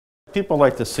People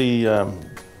like to see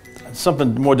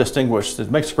something more distinguished. It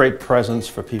makes great presents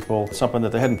for people, something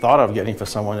that they hadn't thought of getting for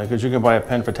someone, because you can buy a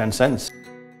pen for 10 cents.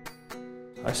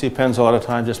 I see pens a lot of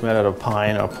times just made out of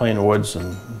pine or plain woods,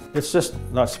 and it's just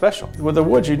not special. With the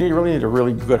woods, you really need a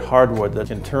really good hardwood that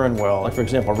can turn well. Like, for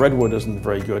example, redwood isn't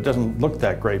very good. It doesn't look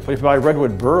that great. But if you buy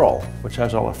redwood burl, which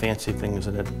has all the fancy things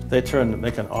in it, they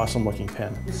make an awesome looking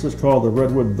pen. This is called the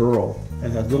redwood burl,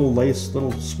 and has little lace,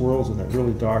 little swirls in it,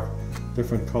 really dark,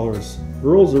 different colors.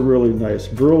 Burls are really nice.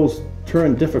 Burls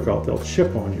turn difficult. They'll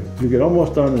chip on you. You get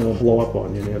almost done and they'll blow up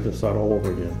on you, and you have to start all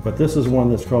over again. But this is one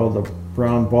that's called the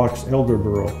brown box elder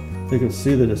burl. You can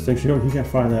see the distinction. You can't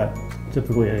find that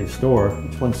typically in any store.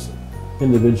 Each one's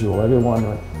individual.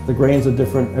 Everyone, the grains are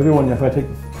different. Everyone, if I take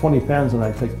 20 pens and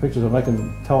I take pictures of them, I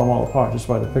can tell them all apart just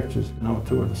by the pictures. No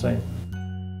two are the same.